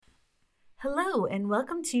Hello, and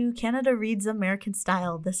welcome to Canada Reads American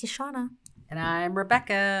Style. This is Shauna. And I'm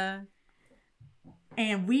Rebecca.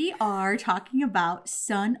 And we are talking about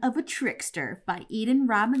Son of a Trickster by Eden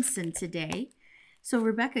Robinson today. So,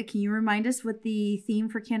 Rebecca, can you remind us what the theme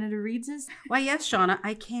for Canada Reads is? Why, yes, Shauna,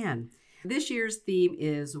 I can. This year's theme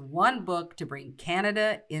is one book to bring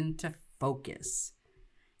Canada into focus.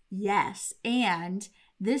 Yes, and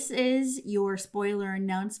this is your spoiler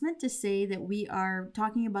announcement to say that we are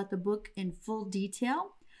talking about the book in full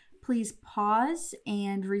detail. Please pause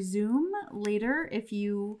and resume later if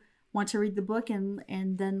you want to read the book and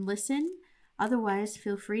then listen. Otherwise,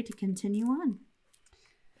 feel free to continue on.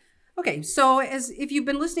 Okay, so if you've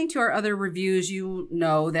been listening to our other reviews, you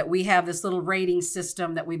know that we have this little rating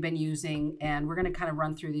system that we've been using, and we're going to kind of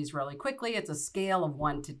run through these really quickly. It's a scale of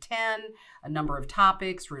 1 to 10, a number of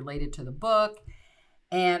topics related to the book,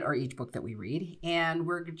 or each book that we read. And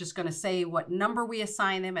we're just going to say what number we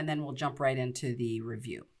assign them, and then we'll jump right into the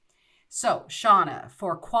review. So, Shauna,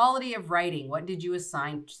 for quality of writing, what did you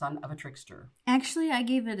assign Son of a Trickster? Actually, I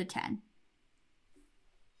gave it a 10.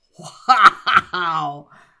 Wow.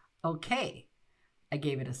 Okay. I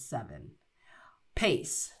gave it a 7.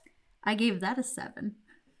 Pace. I gave that a 7.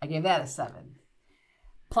 I gave that a 7.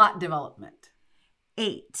 Plot development.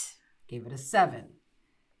 8. Gave it a 7.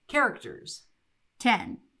 Characters.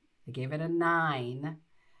 10. I gave it a 9.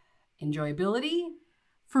 Enjoyability.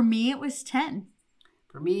 For me, it was 10.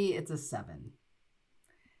 For me, it's a 7.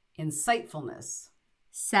 Insightfulness.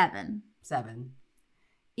 7. 7.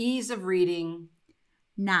 Ease of reading.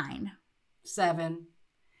 9. 7.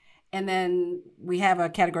 And then we have a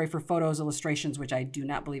category for photos, illustrations, which I do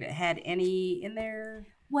not believe it had any in there.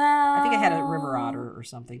 Well, I think it had a river otter or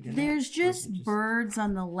something. There's just birds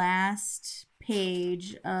on the last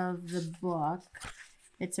page of the book.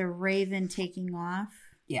 It's a raven taking off.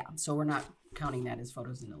 Yeah, so we're not counting that as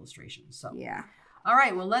photos and illustrations. So yeah. All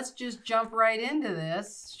right, well, let's just jump right into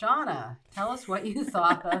this. Shauna, tell us what you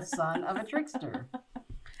thought of Son of a Trickster.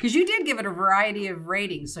 Because you did give it a variety of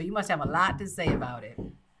ratings, so you must have a lot to say about it.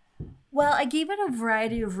 Well, I gave it a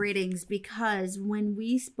variety of ratings because when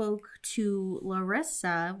we spoke to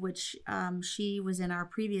Larissa, which she was in our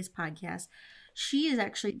previous podcast, she is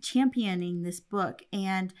actually championing this book.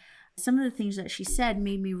 And some of the things that she said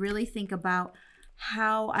made me really think about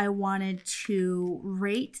how I wanted to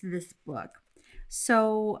rate this book.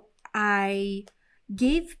 So I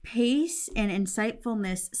gave pace and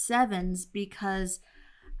insightfulness 7s because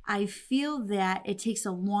I feel that it takes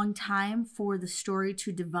a long time for the story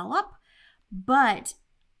to develop. But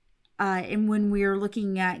and when we're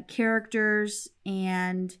looking at characters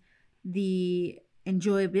and the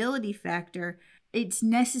enjoyability factor, it's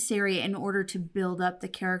necessary in order to build up the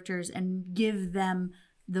characters and give them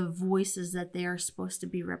the voices that they are supposed to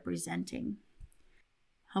be representing.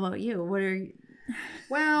 How about you? What are you?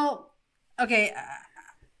 Well, okay.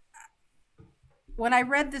 When I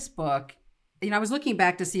read this book, I was looking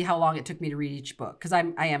back to see how long it took me to read each book because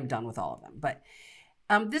I am done with all of them. But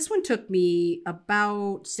this one took me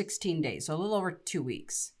about 16 days, so a little over 2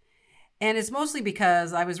 weeks. And it's mostly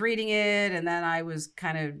because I was reading it and then I was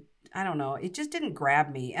kind of, I don't know, it just didn't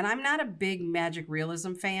grab me. And I'm not a big magic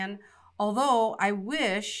realism fan, although I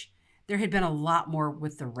wish there had been a lot more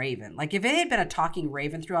with the raven. Like if it had been a talking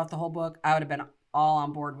raven throughout the whole book, I would have been all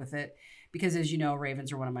on board with it because, as you know,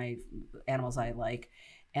 ravens are one of my animals I like.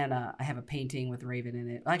 And I have a painting with a raven in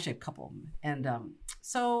it. Actually, a couple of them. And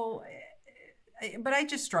but I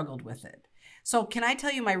just struggled with it. So can I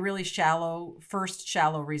tell you my really shallow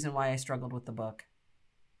reason why I struggled with the book?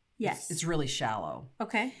 Yes. It's really shallow.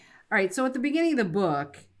 Okay. All right. So at the beginning of the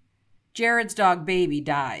book, Jared's dog Baby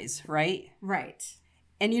dies, right? Right.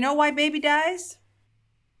 And you know why Baby dies?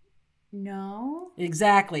 No.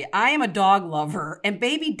 Exactly. I am a dog lover. And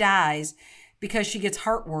Baby dies because she gets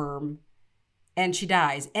heartworm and she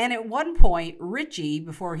dies. And at one point, Richie,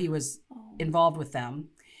 before he was involved with them,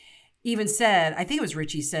 even said, I think it was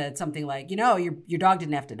Richie said something like, your dog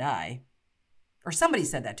didn't have to die. Or somebody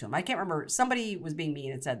said that to him. I can't remember. Somebody was being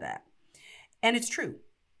mean and said that. And it's true.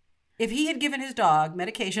 If he had given his dog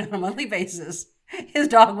medication on a monthly basis, his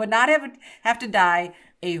dog would not have to die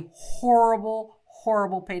a horrible,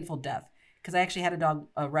 horrible, painful death. Because I actually had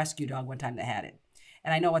a rescue dog one time that had it.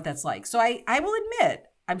 And I know what that's like. So I will admit,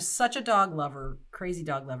 I'm such a dog lover, crazy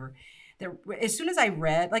dog lover, that as soon as I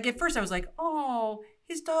read, like at first I was like, oh,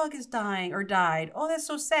 his dog is dying or died. Oh, that's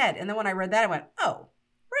so sad. And then when I read that, I went, oh,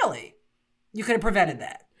 really? You could have prevented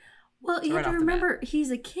that. Well, you have to remember,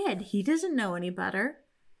 he's a kid. He doesn't know any better.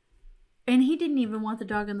 And he didn't even want the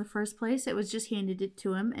dog in the first place. It was just handed it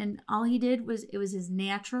to him. And all he did was, it was his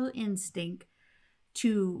natural instinct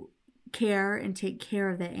to care and take care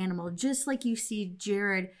of that animal, just like you see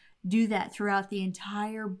Jared do that throughout the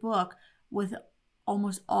entire book with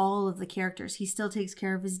almost all of the characters. He still takes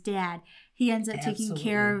care of his dad. He ends up taking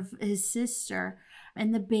care of his sister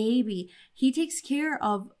and the baby. He takes care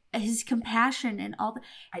of his compassion and all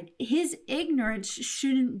his ignorance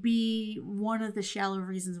shouldn't be one of the shallow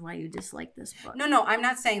reasons why you dislike this book. No, I'm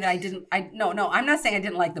not saying that I'm not saying I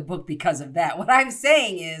didn't like the book because of that. What I'm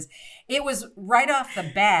saying is it was right off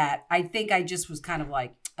the bat, I think I just was kind of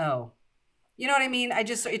like, oh, you know what I mean?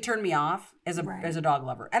 It turned me off as a dog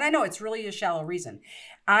lover. And I know it's really a shallow reason.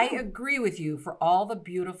 I agree with you for all the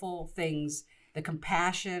beautiful things, the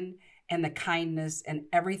compassion and the kindness and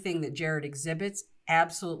everything that Jared exhibits.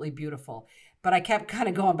 Absolutely beautiful. But I kept kind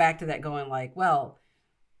of going back to that going like, well,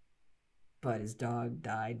 but his dog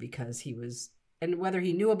died because he was, and whether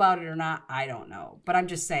he knew about it or not, I don't know. But I'm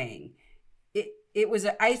just saying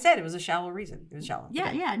I said it was a shallow reason. It was shallow.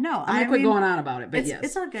 Yeah, no. I'm going to quit going on about it, but yes.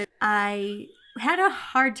 It's all good. I had a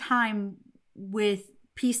hard time with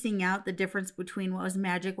piecing out the difference between what was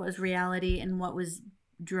magic, what was reality, and what was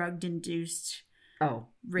drugged-induced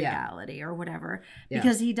reality or whatever. Yeah.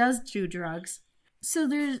 Because he does do drugs. So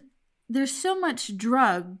there's so much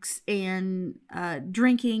drugs and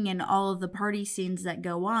drinking and all of the party scenes that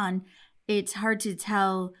go on. It's hard to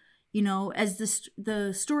tell, as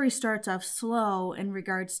the story starts off slow in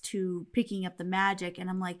regards to picking up the magic. And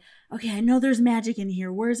I'm like, okay, I know there's magic in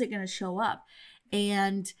here. Where is it going to show up?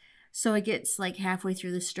 And so it gets like halfway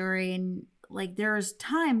through the story. And like there's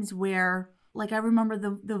times where like I remember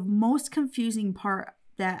the most confusing part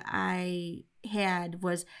that I had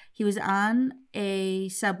was he was on a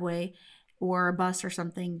subway or a bus or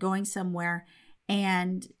something going somewhere,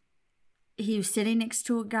 and he was sitting next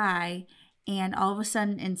to a guy, and all of a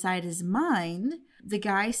sudden inside his mind the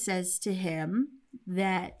guy says to him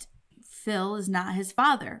that Phil is not his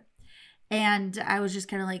father. And I was just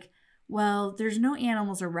kind of like, well, there's no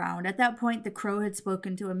animals around. At that point the crow had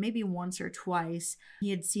spoken to him maybe once or twice.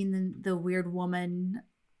 He had seen the weird woman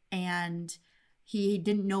and he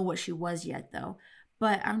didn't know what she was yet, though.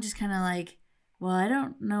 But I'm just kind of like, well, I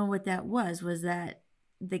don't know what that was. Was that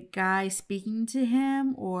the guy speaking to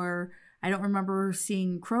him? Or I don't remember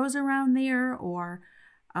seeing crows around there. Or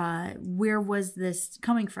where was this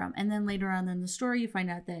coming from? And then later on in the story, you find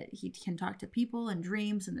out that he can talk to people and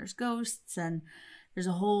dreams. And there's ghosts. And there's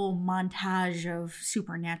a whole montage of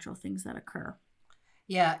supernatural things that occur.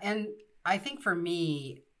 Yeah, and I think for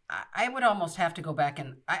me, I would almost have to go back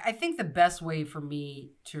and I think the best way for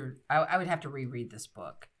me I would have to reread this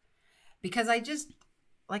book because I just,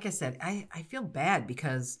 like I said, I feel bad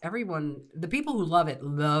because the people who love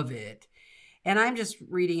it. And I'm just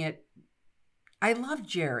reading it. I love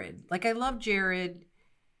Jared.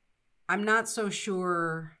 I'm not so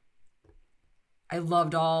sure I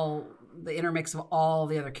loved all the intermix of all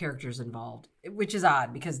the other characters involved, which is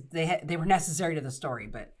odd because they were necessary to the story,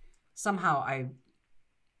 but somehow I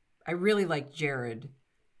really like Jared.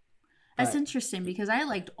 That's interesting because I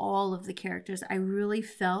liked all of the characters. I really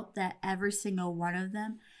felt that every single one of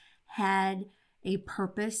them had a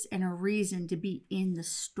purpose and a reason to be in the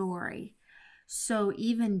story. So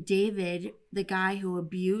even David, the guy who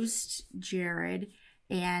abused Jared,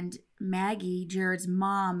 and Maggie, Jared's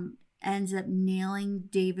mom, ends up nailing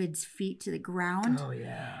David's feet to the ground. Oh,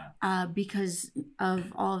 yeah. Because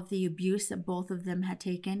of all of the abuse that both of them had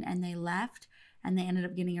taken, and they left. And they ended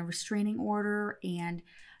up getting a restraining order. And,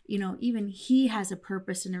 even he has a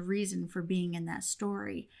purpose and a reason for being in that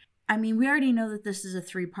story. I mean, we already know that this is a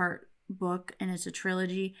 3-part book and it's a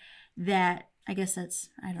trilogy that, I guess that's,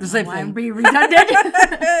 I don't know why I'm being redundant.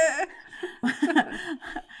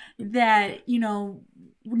 That,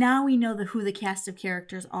 now we know who the cast of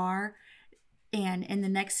characters are. And in the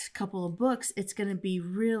next couple of books, it's going to be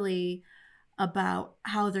really about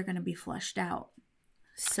how they're going to be fleshed out.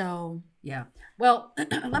 So yeah, well,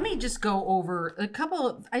 let me just go over a couple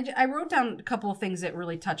of, I wrote down a couple of things that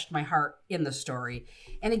really touched my heart in the story.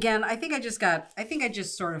 And again, I think I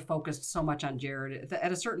just sort of focused so much on Jared.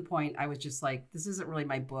 At a certain point, I was just like, this isn't really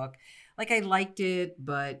my book. Like I liked it,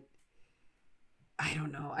 but I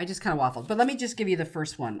don't know. I just kind of waffled. But let me just give you the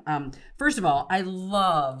first one. First of all, I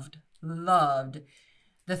loved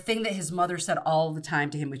the thing that his mother said all the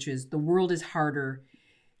time to him, which is the world is harder.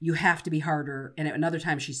 You have to be harder. And at another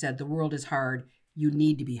time she said, the world is hard. You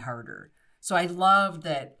need to be harder. So I loved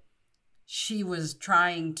that she was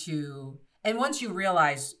trying to, and once you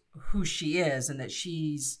realize who she is and that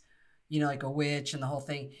she's, like a witch and the whole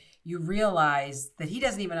thing, you realize that he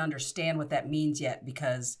doesn't even understand what that means yet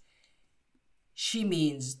because she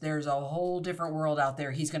means there's a whole different world out there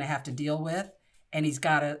he's going to have to deal with and he's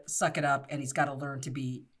got to suck it up and he's got to learn to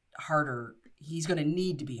be harder. He's going to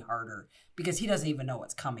need to be harder because he doesn't even know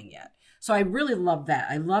what's coming yet. So I really love that.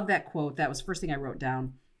 I love that quote. That was the first thing I wrote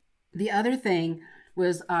down. The other thing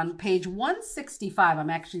was on page 165. I'm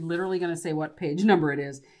actually literally going to say what page number it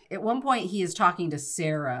is. At one point, he is talking to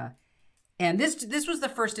Sarah. And this was the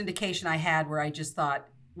first indication I had where I just thought,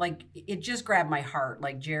 like, it just grabbed my heart.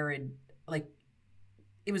 Like, Jared, like,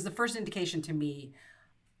 it was the first indication to me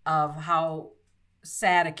of how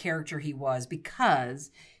sad a character he was,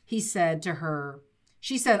 because he said to her,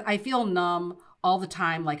 she said, I feel numb all the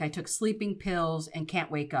time, like I took sleeping pills and can't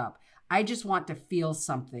wake up. I just want to feel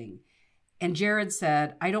something. And Jared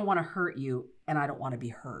said, I don't want to hurt you and I don't want to be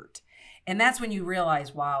hurt. And that's when you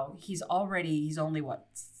realize, wow, he's only what,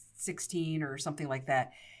 16 or something like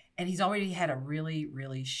that. And he's already had a really,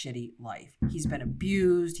 really shitty life. He's been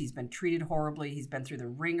abused. He's been treated horribly. He's been through the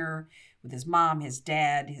ringer with his mom, his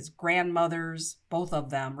dad, his grandmothers, both of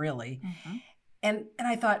them, really. Mm-hmm. And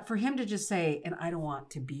I thought, for him to just say, and I don't want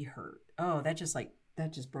to be hurt. Oh, that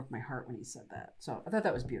just broke my heart when he said that. So I thought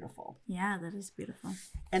that was beautiful. Yeah, that is beautiful.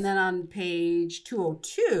 And then on page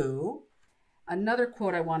 202, another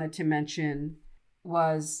quote I wanted to mention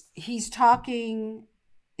was, he's talking,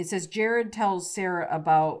 it says, Jared tells Sarah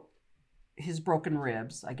about his broken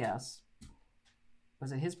ribs, I guess.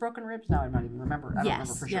 Was it his broken ribs? No, I don't even remember. I don't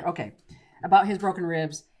remember for sure. Yep. Okay. About his broken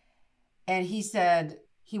ribs. And he said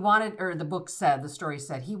he wanted, or the story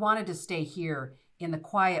said, he wanted to stay here in the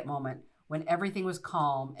quiet moment when everything was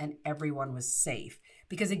calm and everyone was safe.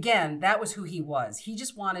 Because again, that was who he was. He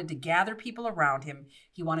just wanted to gather people around him.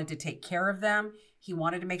 He wanted to take care of them. He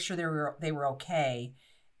wanted to make sure they were okay,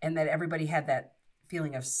 and that everybody had that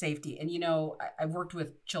feeling of safety. And, you know, I've worked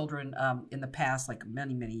with children in the past, like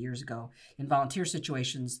many, many years ago, in volunteer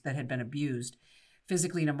situations that had been abused,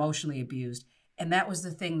 physically and emotionally abused. And that was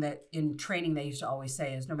the thing that in training they used to always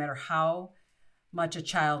say is, no matter how much a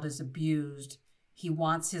child is abused, he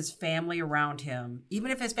wants his family around him.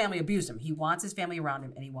 Even if his family abused him, he wants his family around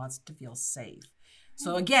him and he wants to feel safe.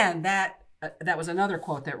 So again, that was another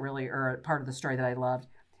quote that really, or part of the story that I loved.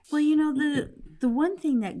 Well, you know, the one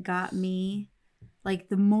thing that got me, like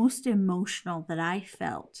the most emotional that I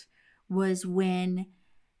felt, was when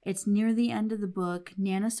it's near the end of the book.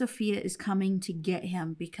 Nana Sophia is coming to get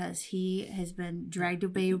him because he has been dragged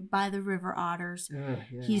away by the river otters. Yeah.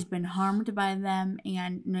 He's been harmed by them,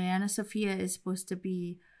 and Nana Sophia is supposed to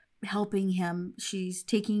be helping him. She's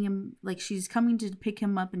taking him, like she's coming to pick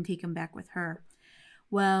him up and take him back with her.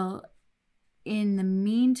 Well, in the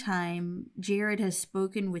meantime, Jared has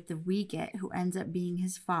spoken with the Wiegert, who ends up being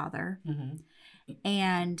his father, mm-hmm.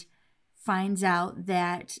 and finds out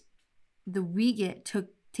that the Wiegert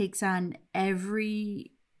takes on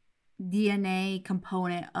every DNA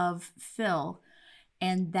component of Phil,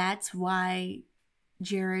 and that's why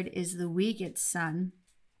Jared is the Wiegert's son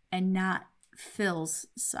and not Phil's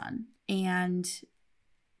son. And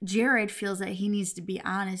Jared feels that he needs to be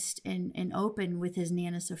honest and open with his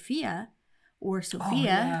Nana Sophia, or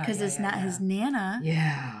Sophia, because it's not his Nana.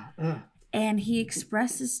 Yeah. Ugh. And he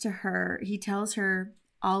expresses to her, he tells her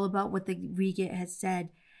all about what the Wiegert had said.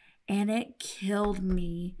 And it killed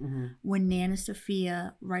me mm-hmm. when Nana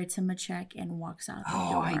Sophia writes him a check and walks out the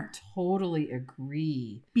door. I totally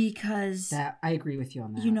agree. Because I agree with you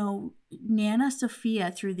on that. You know, Nana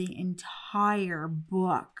Sophia, through the entire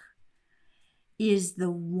book, is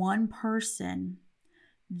the one person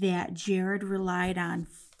that Jared relied on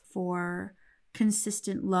for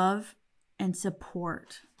consistent love and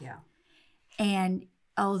support. Yeah. And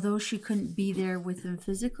although she couldn't be there with him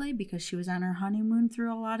physically because she was on her honeymoon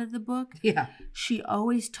through a lot of the book, yeah, she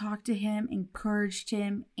always talked to him, encouraged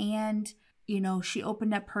him, and, you know, she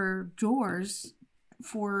opened up her doors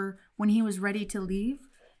for when he was ready to leave.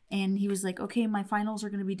 And he was like, okay, my finals are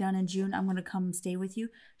going to be done in June. I'm going to come stay with you.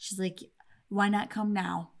 She's like, why not come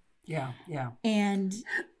now? Yeah, yeah. And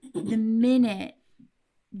the minute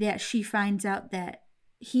that she finds out that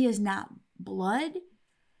he is not blood,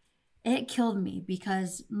 it killed me,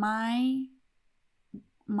 because my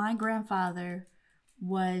grandfather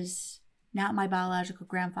was not my biological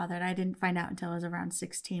grandfather, and I didn't find out until I was around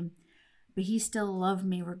 16. But he still loved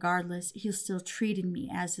me regardless. He still treated me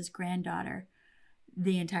as his granddaughter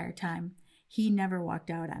the entire time. He never walked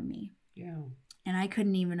out on me. Yeah. And I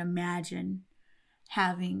couldn't even imagine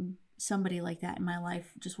having somebody like that in my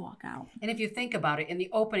life just walk out. And if you think about it, in the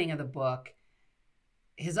opening of the book,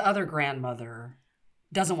 his other grandmother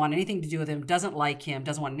doesn't want anything to do with him, doesn't like him,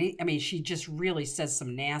 doesn't want any, I mean, she just really says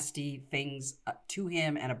some nasty things to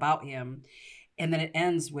him and about him. And then it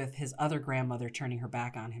ends with his other grandmother turning her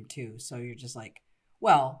back on him too. So you're just like,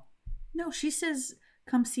 well. No, she says,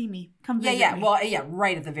 come see me. Come visit me. Well, yeah,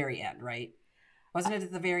 right at the very end, right? Wasn't it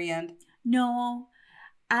at the very end? No,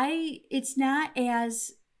 it's not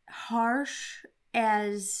as harsh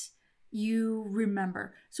as you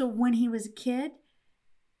remember. So when he was a kid,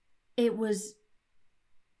 it was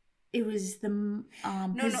the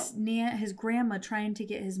his grandma trying to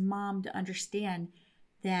get his mom to understand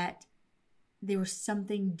that there was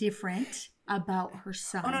something different about her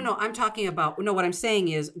son. Oh, no. I'm talking about, what I'm saying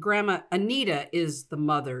is Grandma Anita is the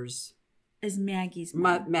mother's. Is Maggie's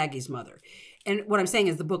mom. Maggie's mother. And what I'm saying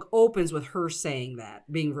is the book opens with her saying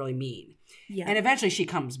that, being really mean. Yeah. And eventually she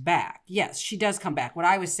comes back. Yes, she does come back. What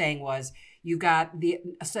I was saying was you got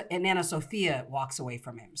and Nana Sophia walks away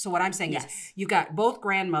from him. So what I'm saying is you got both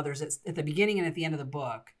grandmothers at the beginning and at the end of the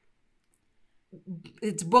book.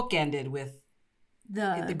 It's bookended with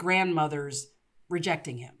the grandmothers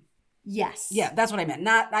rejecting him. Yes. Yeah, that's what I meant.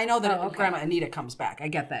 I know that Grandma Anita comes back. I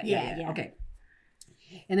get that. Yeah. Okay.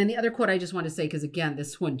 And then the other quote I just want to say, because again,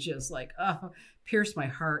 this one just pierced my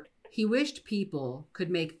heart. He wished people could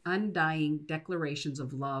make undying declarations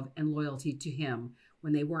of love and loyalty to him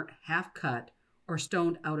when they weren't half cut or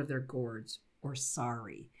stoned out of their gourds or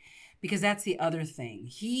sorry. Because that's the other thing.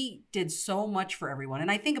 He did so much for everyone.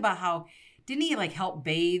 And I think about how, didn't he help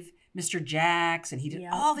bathe Mr. Jacks? And he did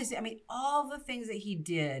all these, all the things that he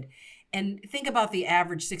did. And think about the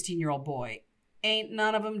average 16-year-old boy. Ain't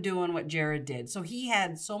none of them doing what Jared did. So he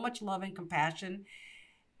had so much love and compassion.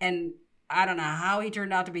 And I don't know how he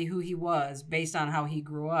turned out to be who he was based on how he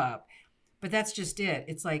grew up. But that's just it.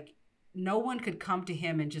 It's like no one could come to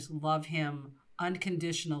him and just love him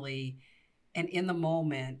unconditionally. And in the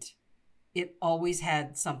moment, it always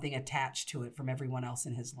had something attached to it from everyone else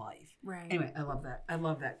in his life. Right. Anyway, I love that. I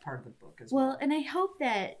love that part of the book as well. Well, and I hope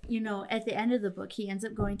that, at the end of the book, he ends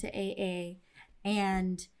up going to AA,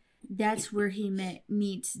 and that's where he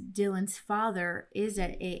meets Dylan's father, is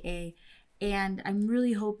at AA. And I'm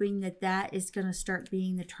really hoping that is going to start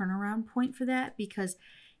being the turnaround point for that, because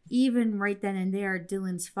even right then and there,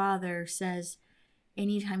 Dylan's father says,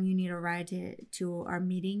 anytime you need a ride to our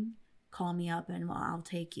meeting, call me up and I'll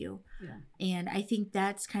take you. Yeah. And I think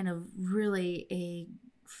that's kind of really a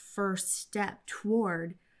first step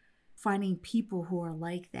toward finding people who are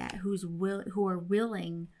like that, who are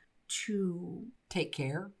willing to take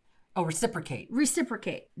care. Oh, reciprocate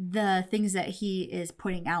the things that he is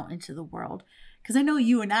putting out into the world. Because I know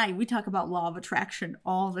you and we talk about law of attraction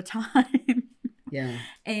all the time. Yeah.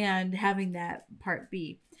 And having that part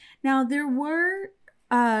be. Now, there was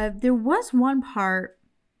one part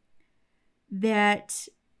that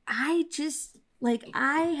I just,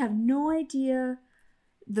 I have no idea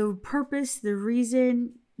the purpose, the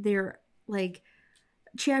reason. They're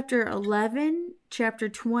chapter 11, chapter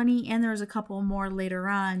 20, and there was a couple more later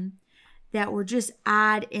on that were just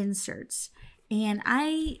odd inserts. And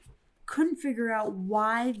I couldn't figure out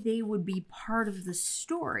why they would be part of the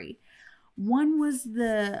story. One was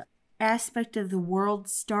the aspect of the world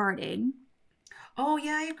starting. Oh,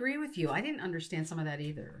 yeah, I agree with you. I didn't understand some of that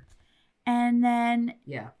either. And then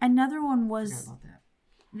another one was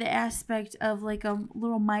the aspect of a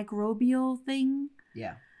little microbial thing.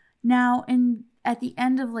 Yeah. Now, at the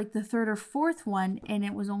end of the third or fourth one, and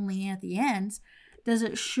it was only at the ends, does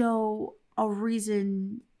it show a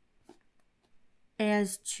reason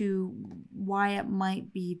as to why it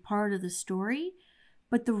might be part of the story?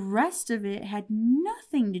 But the rest of it had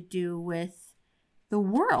nothing to do with the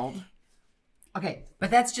world. Okay, but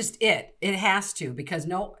that's just it. It has to, because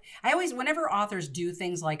whenever authors do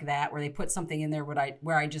things like that, where they put something in there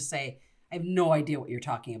where I just say, I have no idea what you're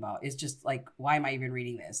talking about. It's just why am I even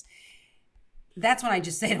reading this? That's when I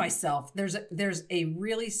just say to myself, there's a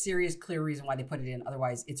really serious, clear reason why they put it in.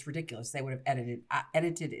 Otherwise, it's ridiculous. They would have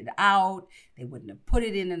edited it out. They wouldn't have put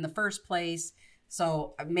it in the first place.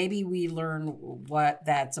 So maybe we learn what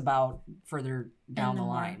that's about further down the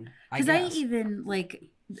line. Because I even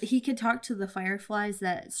he could talk to the fireflies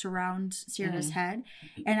that surround Sierra's head.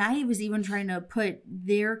 And I was even trying to put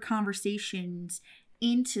their conversations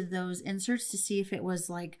into those inserts to see if it was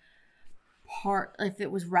if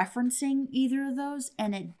it was referencing either of those,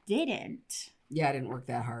 and it didn't. Yeah, it didn't work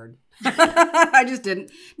that hard. I just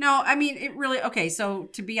didn't. No, it really, okay, so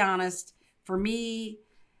to be honest, for me,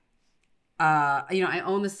 I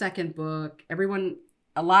own the second book. I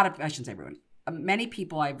shouldn't say everyone, many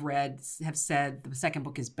people I've read have said the second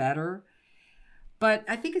book is better. But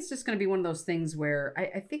I think it's just going to be one of those things where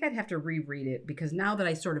I think I'd have to reread it, because now that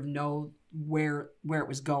I sort of know where it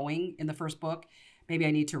was going in the first book, maybe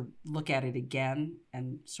I need to look at it again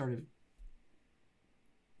and sort of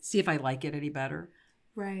see if I like it any better.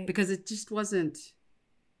 Right. Because it just wasn't,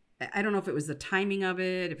 I don't know if it was the timing of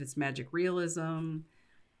it, if it's magic realism,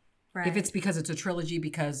 right. If it's because it's a trilogy,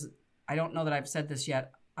 because I don't know that I've said this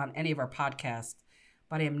yet on any of our podcasts,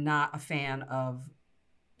 but I am not a fan of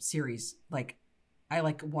series. Like, I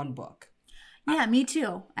like one book. Yeah, me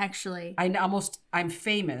too, actually. I'm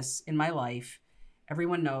famous in my life.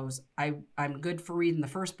 Everyone knows I'm good for reading the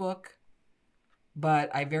first book,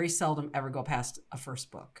 but I very seldom ever go past a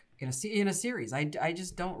first book in a series. I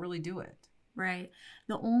just don't really do it. Right.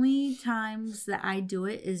 The only times that I do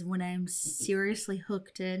it is when I'm seriously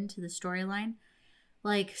hooked into the storyline.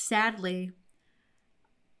 Like, sadly,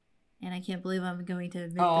 and I can't believe I'm going to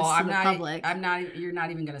admit this to the public. You're not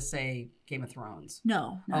even going to say Game of Thrones.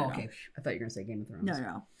 No. Okay. I thought you were going to say Game of Thrones.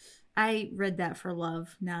 No. I read that for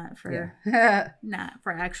love, not for not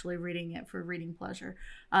for actually reading it for reading pleasure.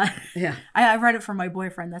 I read it for my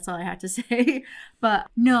boyfriend. That's all I had to say. But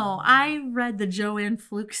no, I read the Joanne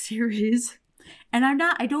Fluke series, and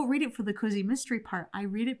I don't read it for the cozy mystery part. I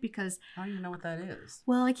read it because I don't even know what that is.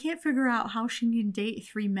 Well, I can't figure out how she can date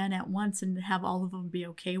 3 men at once and have all of them be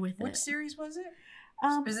okay with it. Which series was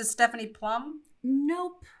it? Is it Stephanie Plum?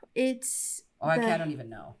 Nope. It's I don't even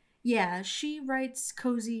know. Yeah, she writes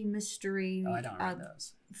cozy mystery. Oh, I don't read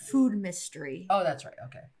those. Food mystery. Oh, that's right.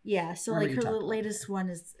 Okay. Yeah, so like her latest one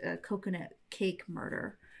is Coconut Cake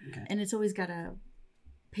Murder. Okay. And it's always got a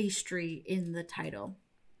pastry in the title.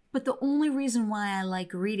 But the only reason why I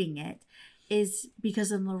like reading it is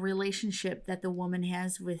because of the relationship that the woman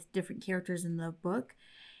has with different characters in the book.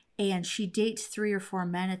 And she dates 3 or 4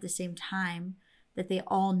 men at the same time that they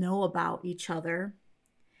all know about each other.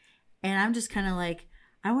 And I'm just kind of like,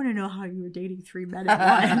 I want to know how you were dating 3 men at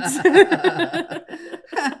once.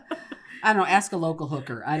 I don't know. Ask a local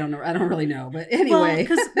hooker. I don't know. I don't really know. But anyway.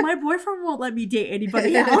 Because my boyfriend won't let me date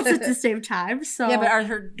anybody else at the same time. So yeah,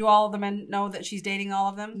 but do all of the men know that she's dating all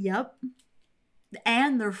of them? Yep.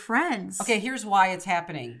 And they're friends. Okay, here's why it's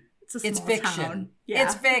happening. It's fiction. Town. Yeah.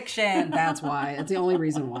 It's fiction. That's why. That's the only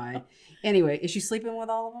reason why. Anyway, is she sleeping with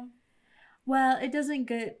all of them? Well, it doesn't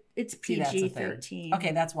get. It's PG-13.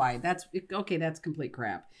 Okay, that's why. That's complete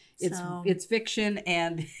crap. It's fiction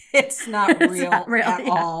and it's not real at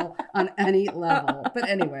all on any level. But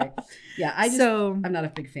anyway, yeah, I'm not a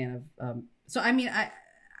big fan of. So I mean,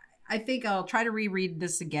 I think I'll try to reread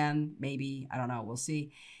this again. Maybe, I don't know. We'll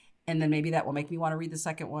see, and then maybe that will make me want to read the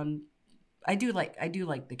second one. I do like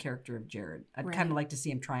the character of Jared. I'd kind of like to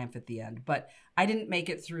see him triumph at the end, but I didn't make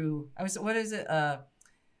it through.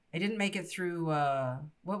 I didn't make it through,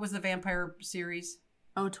 what was the vampire series?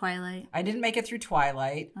 Oh, Twilight. I didn't make it through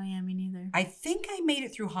Twilight. Oh, yeah, me neither. I think I made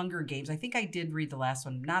it through Hunger Games. I think I did read the last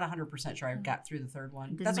one. Not 100% sure I got through the third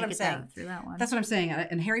one. That's what I'm saying. Through that one. That's what I'm saying.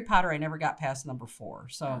 And Harry Potter, I never got past number 4.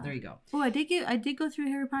 So there you go. Oh, I did go through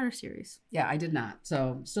Harry Potter series. Yeah, I did not.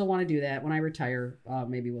 So still want to do that. When I retire,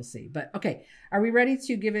 maybe we'll see. But okay, are we ready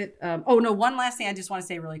to give it? One last thing I just want to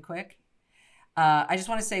say really quick. I just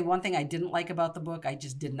want to say one thing I didn't like about the book. I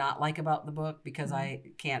just did not like about the book because I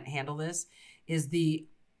can't handle this. Is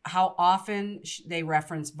how often they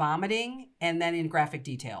reference vomiting and then in graphic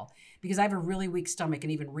detail. Because I have a really weak stomach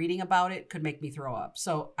and even reading about it could make me throw up.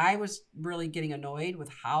 So I was really getting annoyed with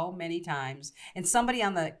how many times. And somebody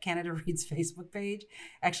on the Canada Reads Facebook page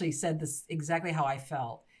actually said this exactly how I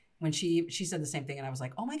felt when she said the same thing. And I was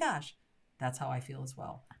like, oh my gosh, that's how I feel as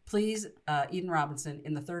well. Please, Eden Robinson,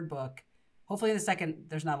 in the third book. Hopefully in the second,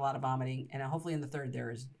 there's not a lot of vomiting. And hopefully in the third,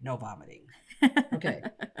 there is no vomiting. Okay.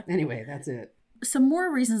 Anyway, that's it. Some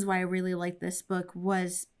more reasons why I really like this book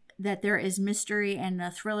was that there is mystery and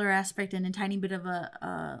a thriller aspect and a tiny bit of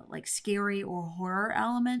a like scary or horror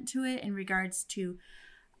element to it in regards to,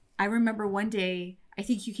 I remember one day, I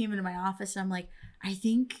think you came into my office and I'm like, I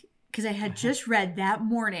think, because I had just read that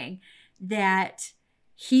morning that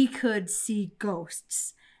he could see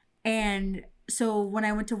ghosts. And so when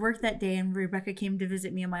I went to work that day and Rebecca came to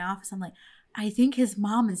visit me in my office, I'm like, I think his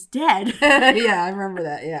mom is dead. Yeah, I remember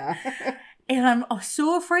that. Yeah. And I'm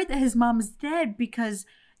so afraid that his mom is dead because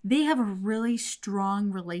they have a really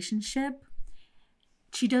strong relationship.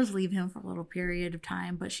 She does leave him for a little period of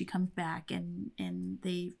time, but she comes back and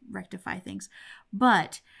they rectify things.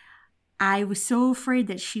 But I was so afraid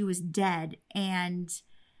that she was dead, and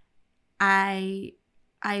I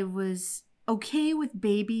was okay with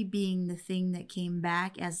Baby being the thing that came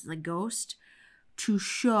back as the ghost to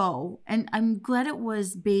show, and I'm glad it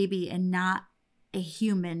was Baby and not a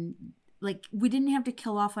human. Like, we didn't have to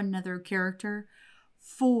kill off another character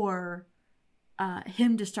for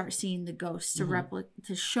him to start seeing the ghosts,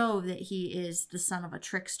 to show that he is the son of a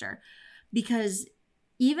trickster. Because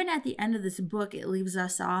even at the end of this book, it leaves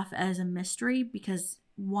us off as a mystery because,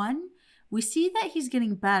 one, we see that he's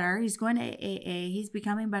getting better. He's going to AA. He's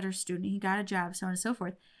becoming a better student. He got a job, so on and so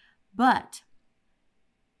forth. But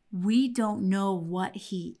we don't know what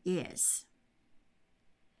he is.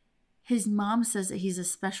 His mom says that he's a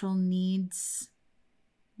special needs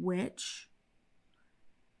witch,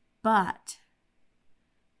 but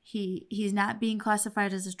he's not being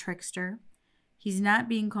classified as a trickster. He's not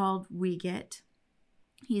being called Wiget.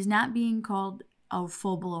 He's not being called a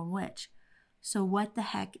full-blown witch. So what the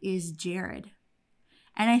heck is Jared?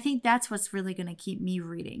 And I think that's what's really going to keep me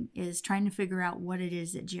reading, is trying to figure out what it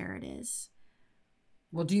is that Jared is.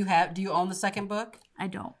 Well, do you own the second book? I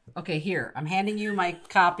don't. Okay, here. I'm handing you my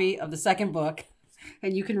copy of the second book,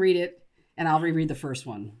 and you can read it, and I'll reread the first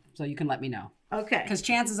one, so you can let me know. Okay. Because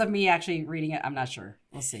chances of me actually reading it, I'm not sure.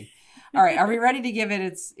 We'll see. All right, are we ready to give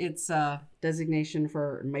it its designation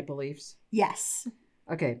for Maple Leafs? Yes.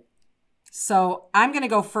 Okay. So I'm going to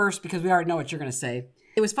go first because we already know what you're going to say.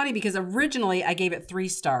 It was funny because originally I gave it 3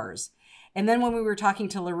 stars. And then when we were talking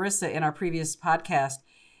to Larissa in our previous podcast,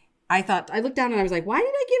 I looked down and I was like, why did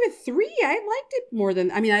I give it 3? I liked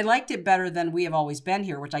it I liked it better than We Have Always Been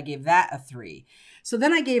Here, which I gave that a 3. So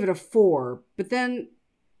then I gave it a 4. But then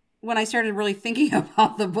when I started really thinking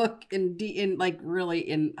about the book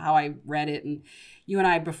in how I read it, and you and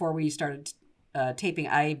I, before we started taping,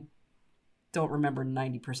 I don't remember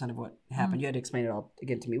 90% of what happened. You had to explain it all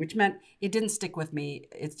again to me, which meant it didn't stick with me.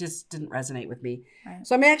 It just didn't resonate with me. Right.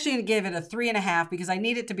 So I'm actually going to give it a 3.5 because I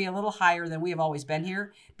need it to be a little higher than We Have Always Been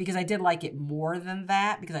Here, because I did like it more than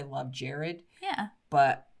that because I love Jared. Yeah.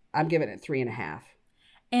 But I'm giving it 3.5.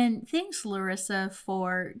 And thanks, Larissa,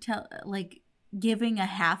 for giving a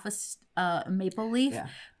half a maple leaf,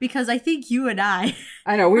 because I think you and I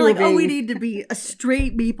know we were were like, we need to be a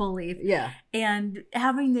straight maple leaf. Yeah. And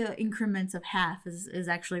having the increments of half is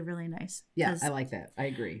actually really nice. Yeah, I like that. I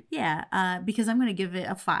agree. Yeah, because I'm going to give it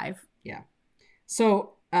a 5. Yeah.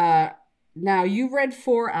 So now you've read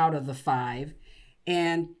 4 out of the 5,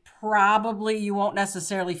 and probably you won't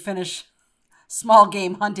necessarily finish Small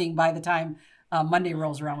Game Hunting by the time Monday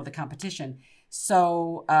rolls around with the competition.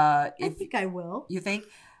 So I think I will. You think?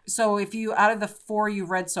 So if you, out of the 4 you've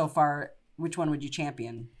read so far, which one would you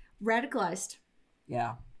champion? Radicalized.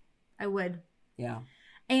 Yeah. I would. Yeah.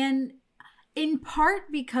 And in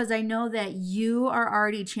part because I know that you are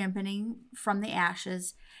already championing From the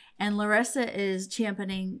Ashes, and Larissa is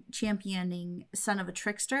championing Son of a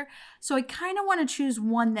Trickster. So I kind of want to choose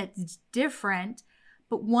one that's different,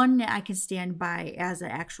 but one that I can stand by as an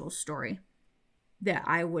actual story that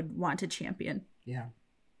I would want to champion. Yeah.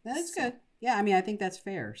 That's good. Yeah, I think that's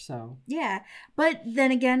fair. So yeah, but then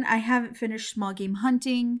again, I haven't finished Small Game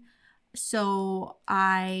Hunting, so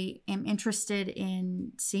I am interested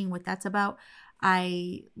in seeing what that's about.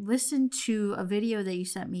 I listened to a video that you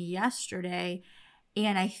sent me yesterday,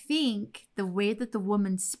 and I think the way that the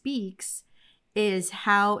woman speaks is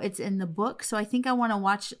how it's in the book. So I think I want to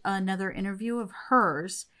watch another interview of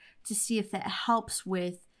hers to see if that helps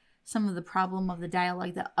with some of the problem of the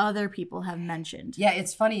dialogue that other people have mentioned. Yeah,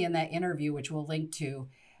 it's funny in that interview, which we'll link to.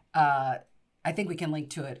 I think we can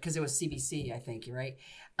link to it because it was CBC, I think, you're right.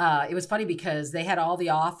 It was funny because they had all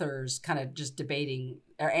the authors kind of just debating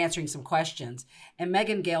or answering some questions. And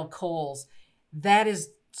Megan Gale Coles,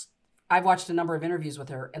 I've watched a number of interviews with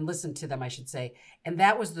her and listened to them, I should say. And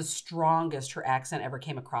that was the strongest her accent ever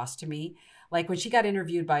came across to me. Like when she got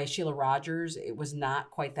interviewed by Sheila Rogers, it was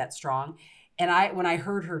not quite that strong. And when I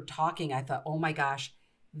heard her talking, I thought, oh my gosh,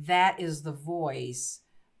 that is the voice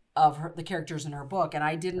of the characters in her book. And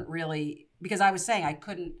I didn't really, because I was saying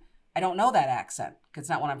I don't know that accent because it's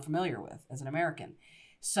not what I'm familiar with as an American.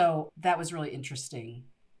 So that was really interesting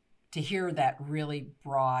to hear that really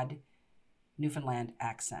broad Newfoundland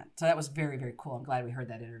accent. So that was very, very cool. I'm glad we heard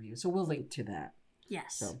that interview. So we'll link to that.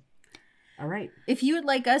 Yes. So, all right. If you would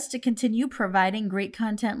like us to continue providing great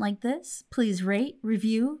content like this, please rate,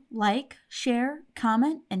 review, like, share,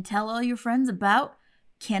 comment, and tell all your friends about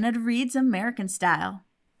Canada Reads American Style.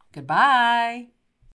 Goodbye.